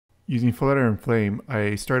Using Flutter and Flame,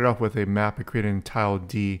 I started off with a map I created in tile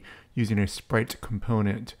D using a sprite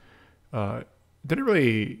component. Didn't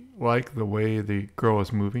really like the way the girl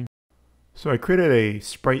was moving. So I created a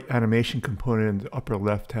sprite animation component in the upper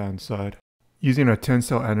left hand side using a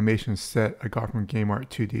 10-cell animation set I got from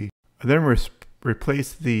GameArt2D. I then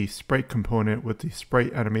replaced the sprite component with the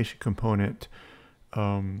sprite animation component.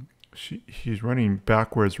 She's running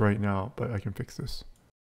backwards right now, but I can fix this.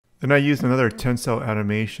 Then I used another 10-cell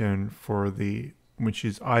animation for when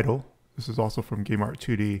she's idle. This is also from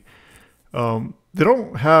GameArt2D. They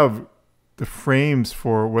don't have the frames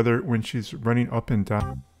for when she's running up and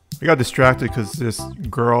down. I got distracted because this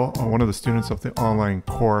girl, one of the students of the online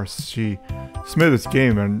course, she submitted this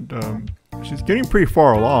game and she's getting pretty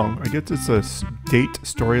far along. I guess it's a date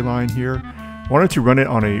storyline here. I wanted to run it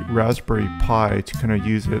on a Raspberry Pi to kind of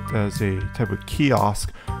use it as a type of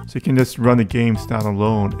kiosk, so you can just run the game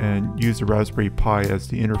standalone and use the Raspberry Pi as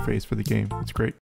the interface for the game. It's great.